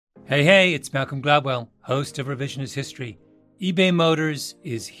Hey, it's Malcolm Gladwell, host of Revisionist History. eBay Motors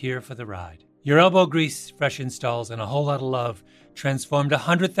is here for the ride. Your elbow grease, fresh installs, and a whole lot of love transformed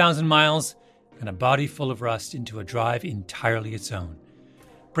 100,000 miles and a body full of rust into a drive entirely its own.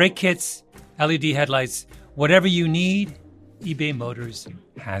 Brake kits, LED headlights, whatever you need, eBay Motors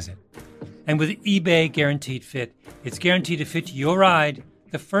has it. And with eBay Guaranteed Fit, it's guaranteed to fit your ride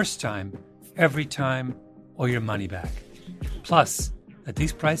the first time, every time, or your money back. Plus, at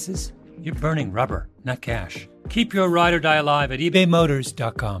these prices, you're burning rubber, not cash. Keep your ride or die alive at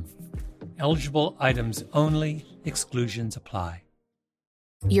ebaymotors.com. Eligible items only. Exclusions apply.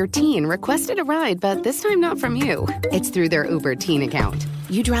 Your teen requested a ride, but this time not from you. It's through their Uber teen account.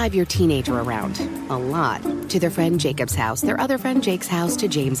 You drive your teenager around, a lot, to their friend Jacob's house, their other friend Jake's house, to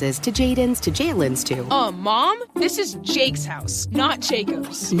James's, to Jaden's, to Jalen's, to... Mom? This is Jake's house, not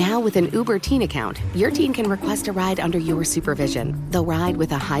Jacob's. Now with an Uber teen account, your teen can request a ride under your supervision. They'll ride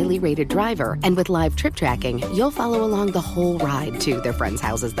with a highly rated driver, and with live trip tracking, you'll follow along the whole ride to their friends'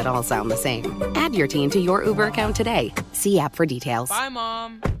 houses that all sound the same. Add your teen to your Uber account today. See app for details. Bye,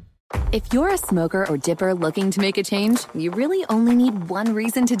 Mom. If you're a smoker or dipper looking to make a change, you really only need one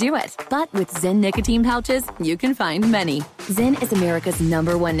reason to do it. But with Zyn nicotine pouches, you can find many. Zyn is America's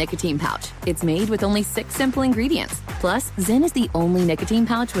 #1 nicotine pouch. It's made with only 6 simple ingredients. Plus, Zyn is the only nicotine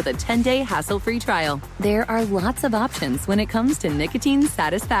pouch with a 10-day hassle-free trial. There are lots of options when it comes to nicotine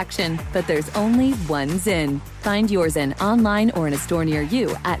satisfaction, but there's only one Zyn. Find your Zyn online or in a store near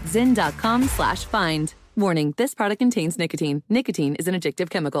you at zyn.com/find. Warning, this product contains nicotine. Nicotine is an addictive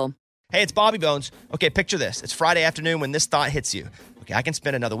chemical. Hey, it's Bobby Bones. Okay, picture this. It's Friday afternoon when this thought hits you. Okay, I can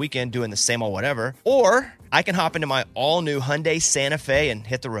spend another weekend doing the same old whatever, or I can hop into my all-new Hyundai Santa Fe and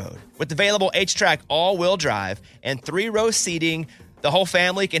hit the road. With available H-Track all-wheel drive and 3-row seating, the whole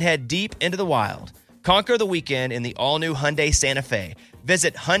family can head deep into the wild. Conquer the weekend in the all-new Hyundai Santa Fe.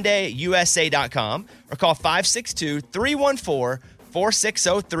 Visit HyundaiUSA.com or call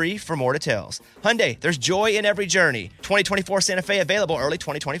 562-314-4603 for more details. Hyundai, there's joy in every journey. 2024 Santa Fe available early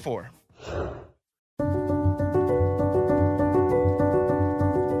 2024.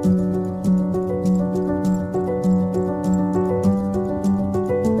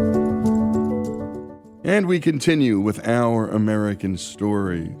 And we continue with our American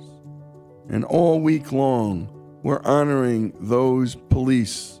stories. And all week long, we're honoring those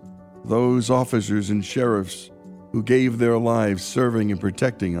police, those officers and sheriffs who gave their lives serving and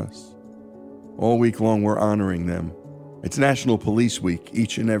protecting us. All week long, we're honoring them. It's National Police Week.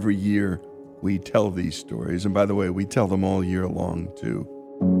 Each and every year, we tell these stories. And by the way, we tell them all year long, too.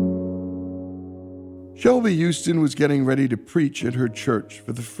 Shelby Houston was getting ready to preach at her church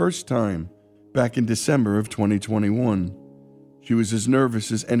for the first time back in December of 2021. She was as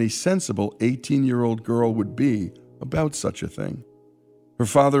nervous as any sensible 18-year-old girl would be about such a thing. Her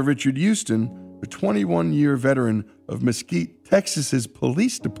father, Richard Houston, a 21-year veteran of Mesquite, Texas's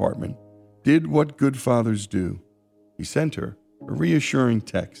police department, did what good fathers do. He sent her a reassuring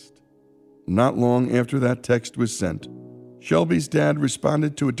text. Not long after that text was sent, Shelby's dad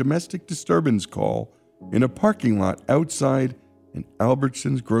responded to a domestic disturbance call in a parking lot outside an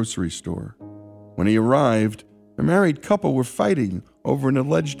Albertsons grocery store. When he arrived, a married couple were fighting over an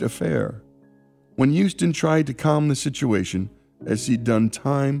alleged affair. When Houston tried to calm the situation, as he'd done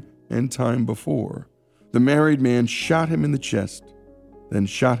time and time before, the married man shot him in the chest, then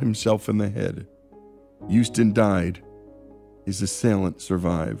shot himself in the head. Houston died. His assailant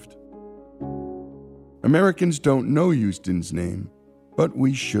survived. Americans don't know Houston's name, but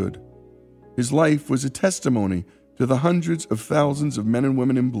we should. His life was a testimony to the hundreds of thousands of men and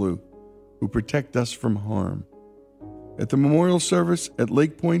women in blue who protect us from harm. At the memorial service at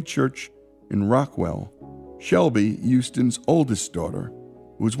Lake Point Church in Rockwell, Shelby, Houston's oldest daughter,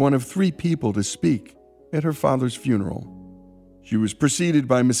 was one of 3 people to speak at her father's funeral. She was preceded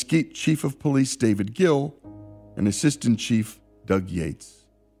by Mesquite Chief of Police David Gill and Assistant Chief Doug Yates.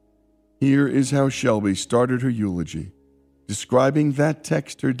 Here is how Shelby started her eulogy, describing that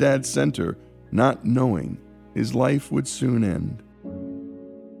text her dad sent her, not knowing his life would soon end.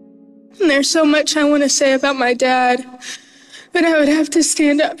 And there's so much I want to say about my dad, but I would have to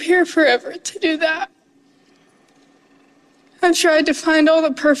stand up here forever to do that. I've tried to find all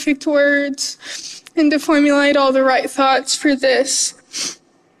the perfect words and to formulate all the right thoughts for this.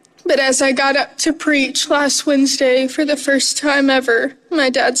 But as I got up to preach last Wednesday for the first time ever, my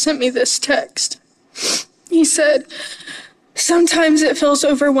dad sent me this text. He said, "Sometimes it feels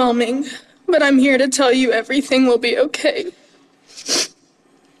overwhelming, but I'm here to tell you everything will be okay.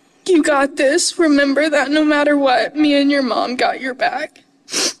 You got this. Remember that no matter what, me and your mom got your back.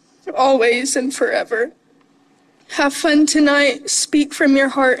 Always and forever. Have fun tonight, speak from your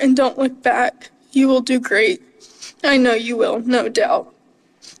heart, and don't look back. You will do great. I know you will, no doubt.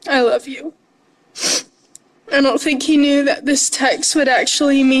 I love you. I don't think he knew that this text would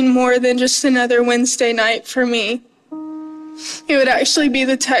actually mean more than just another Wednesday night for me. It would actually be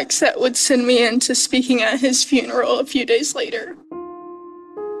the text that would send me into speaking at his funeral a few days later.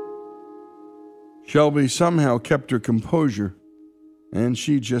 Shelby somehow kept her composure, and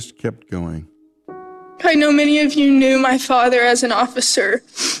she just kept going. I know many of you knew my father as an officer.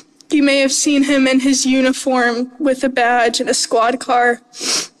 You may have seen him in his uniform with a badge and a squad car,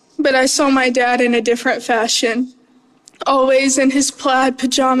 but I saw my dad in a different fashion. Always in his plaid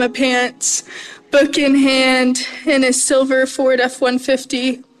pajama pants, book in hand, in his silver Ford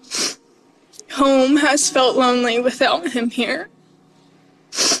F-150. Home has felt lonely without him here.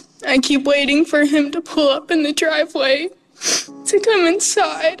 I keep waiting for him to pull up in the driveway, to come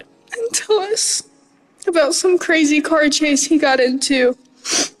inside and tell us about some crazy car chase he got into,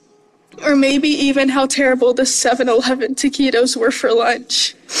 or maybe even how terrible the 7-Eleven taquitos were for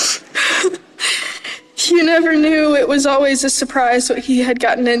lunch. You never knew. It was always a surprise what he had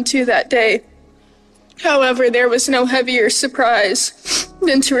gotten into that day. However, there was no heavier surprise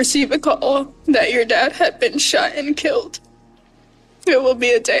than to receive a call that your dad had been shot and killed. It will be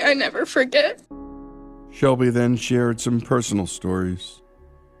a day I never forget. Shelby then shared some personal stories.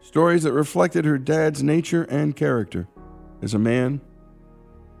 Stories that reflected her dad's nature and character as a man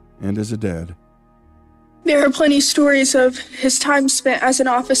and as a dad. There are plenty of stories of his time spent as an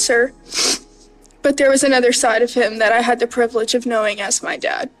officer, but there was another side of him that I had the privilege of knowing as my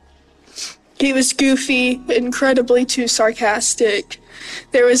dad. He was goofy, incredibly too sarcastic.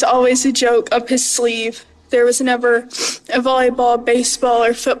 There was always a joke up his sleeve. There was never a volleyball, baseball,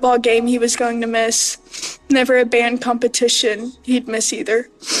 or football game he was going to miss. Never a band competition he'd miss either.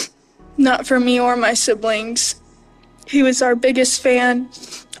 Not for me or my siblings. He was our biggest fan,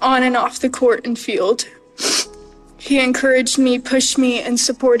 on and off the court and field. He encouraged me, pushed me, and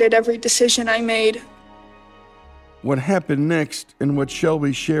supported every decision I made. What happened next, and what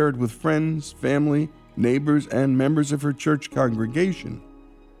Shelby shared with friends, family, neighbors, and members of her church congregation,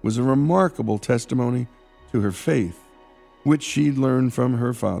 was a remarkable testimony to her faith, which she'd learned from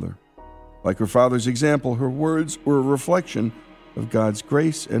her father. Like her father's example, her words were a reflection of God's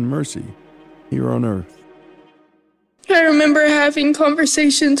grace and mercy here on earth. I remember having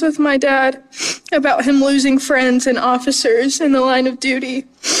conversations with my dad about him losing friends and officers in the line of duty.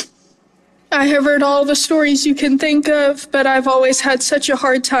 I have heard all the stories you can think of, but I've always had such a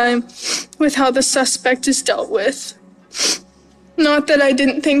hard time with how the suspect is dealt with. Not that I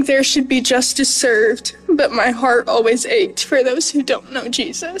didn't think there should be justice served, but my heart always ached for those who don't know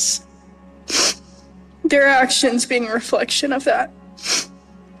Jesus. Their actions being a reflection of that.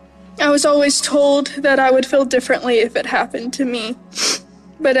 I was always told that I would feel differently if it happened to me,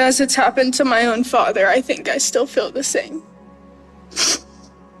 but as it's happened to my own father, I think I still feel the same.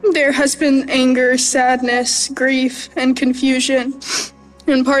 There has been anger, sadness, grief, and confusion,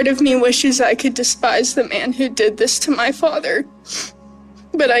 and part of me wishes I could despise the man who did this to my father,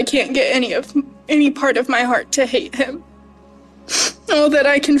 but I can't get any part of my heart to hate him. All that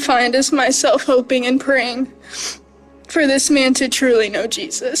I can find is myself hoping and praying for this man to truly know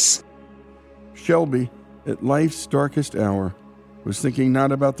Jesus. Shelby, at life's darkest hour, was thinking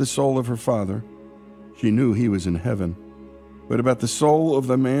not about the soul of her father. She knew he was in heaven, but about the soul of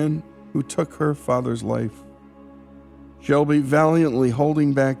the man who took her father's life. Shelby, valiantly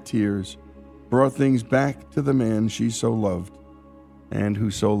holding back tears, brought things back to the man she so loved and who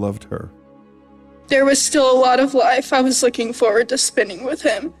so loved her. There was still a lot of life I was looking forward to spending with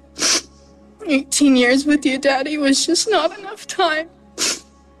him. 18 years with you, Daddy, was just not enough time.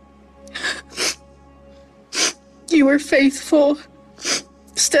 You were faithful,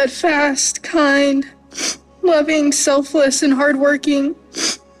 steadfast, kind, loving, selfless, and hardworking.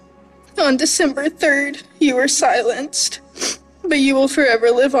 On December 3rd, you were silenced, but you will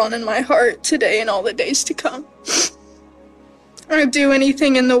forever live on in my heart today and all the days to come. I'd do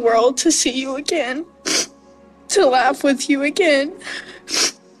anything in the world to see you again, to laugh with you again,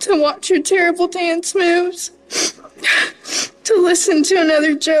 to watch your terrible dance moves, to listen to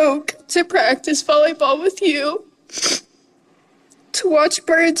another joke, to practice volleyball with you, to watch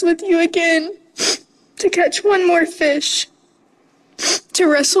birds with you again, to catch one more fish, to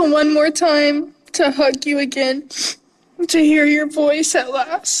wrestle one more time, to hug you again, to hear your voice at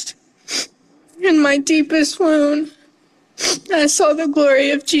last. In my deepest wound, I saw the glory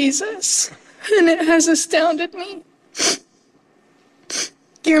of Jesus, and it has astounded me.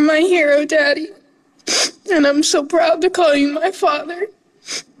 You're my hero, Daddy, and I'm so proud to call you my father.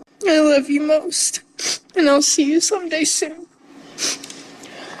 I love you most. and I'll see you someday soon.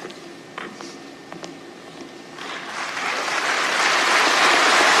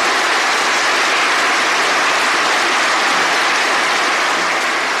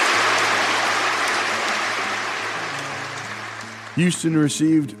 Houston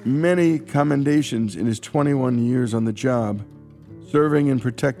received many commendations in his 21 years on the job, serving and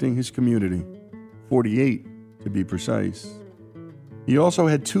protecting his community, 48 to be precise. He also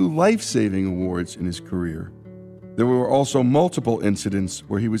had 2 life-saving awards in his career. There were also multiple incidents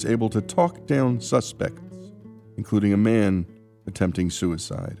where he was able to talk down suspects, including a man attempting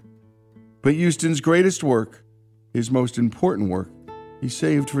suicide. But Houston's greatest work, his most important work, he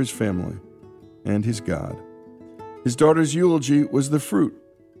saved for his family and his God. His daughter's eulogy was the fruit,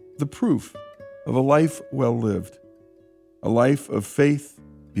 the proof of a life well lived, a life of faith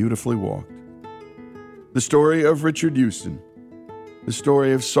beautifully walked. The story of Richard Houston, the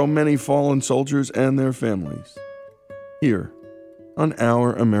story of so many fallen soldiers and their families, here on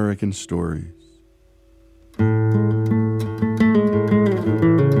Our American Stories.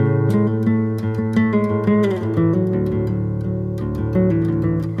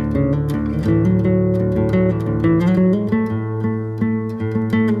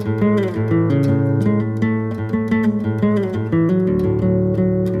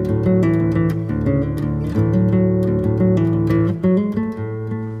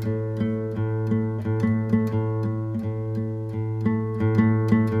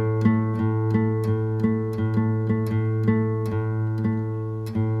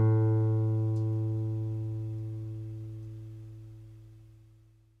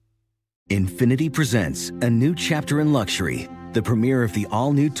 Infinity presents a new chapter in luxury, the premiere of the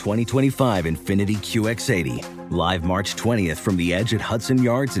all-new 2025 Infinity QX80, live March 20th from the Edge at Hudson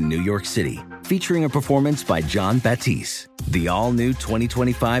Yards in New York City, featuring a performance by John Batiste. The all-new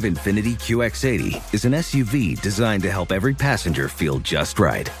 2025 Infinity QX80 is an SUV designed to help every passenger feel just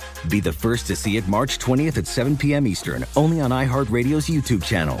right. Be the first to see it March 20th at 7 p.m. Eastern, only on iHeartRadio's YouTube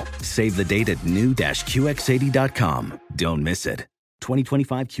channel. Save the date at new-QX80.com. Don't miss it.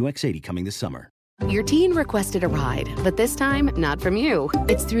 2025 QX80 coming this summer. Your teen requested a ride, but this time, not from you.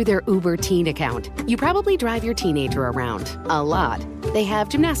 It's through their Uber Teen account. You probably drive your teenager around. A lot. They have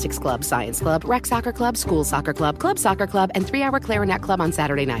gymnastics club, science club, rec soccer club, school soccer club soccer club, and 3-hour clarinet club on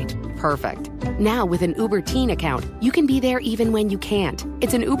Saturday night. Perfect. Now, with an Uber Teen account, you can be there even when you can't.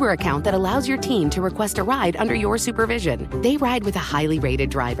 It's an Uber account that allows your teen to request a ride under your supervision. They ride with a highly rated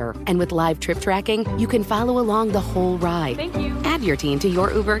driver, and with live trip tracking, you can follow along the whole ride. Thank you. Add your teen to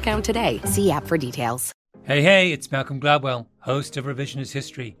your Uber account today. See app for details. Hey, it's Malcolm Gladwell, host of Revisionist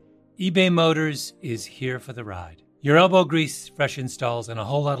History. eBay Motors is here for the ride. Your elbow grease, fresh installs, and a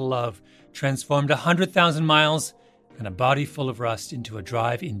whole lot of love transformed 100,000 miles and a body full of rust into a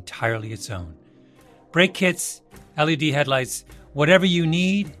drive entirely its own. Brake kits, LED headlights, whatever you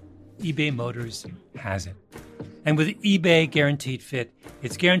need, eBay Motors has it. And with eBay Guaranteed Fit,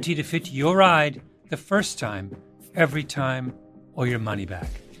 it's guaranteed to fit your ride the first time, every time, or your money back.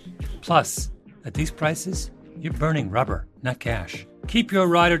 Plus, at these prices, you're burning rubber, not cash. Keep your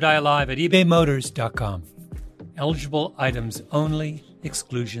ride or die alive at ebaymotors.com. Eligible items only.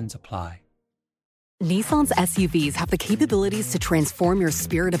 Exclusions apply. Nissan's SUVs have the capabilities to transform your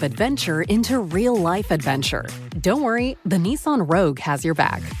spirit of adventure into real-life adventure. Don't worry, the Nissan Rogue has your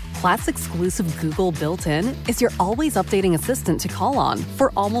back. Plaid's exclusive Google built-in is your always-updating assistant to call on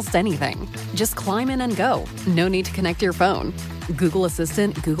for almost anything. Just climb in and go. No need to connect your phone. Google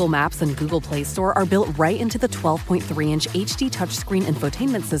Assistant, Google Maps, and Google Play Store are built right into the 12.3-inch HD touchscreen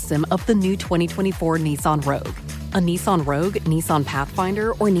infotainment system of the new 2024 Nissan Rogue. A Nissan Rogue, Nissan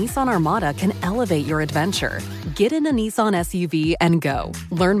Pathfinder, or Nissan Armada can elevate your adventure. Get in a Nissan SUV and go.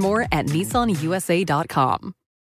 Learn more at nissanusa.com.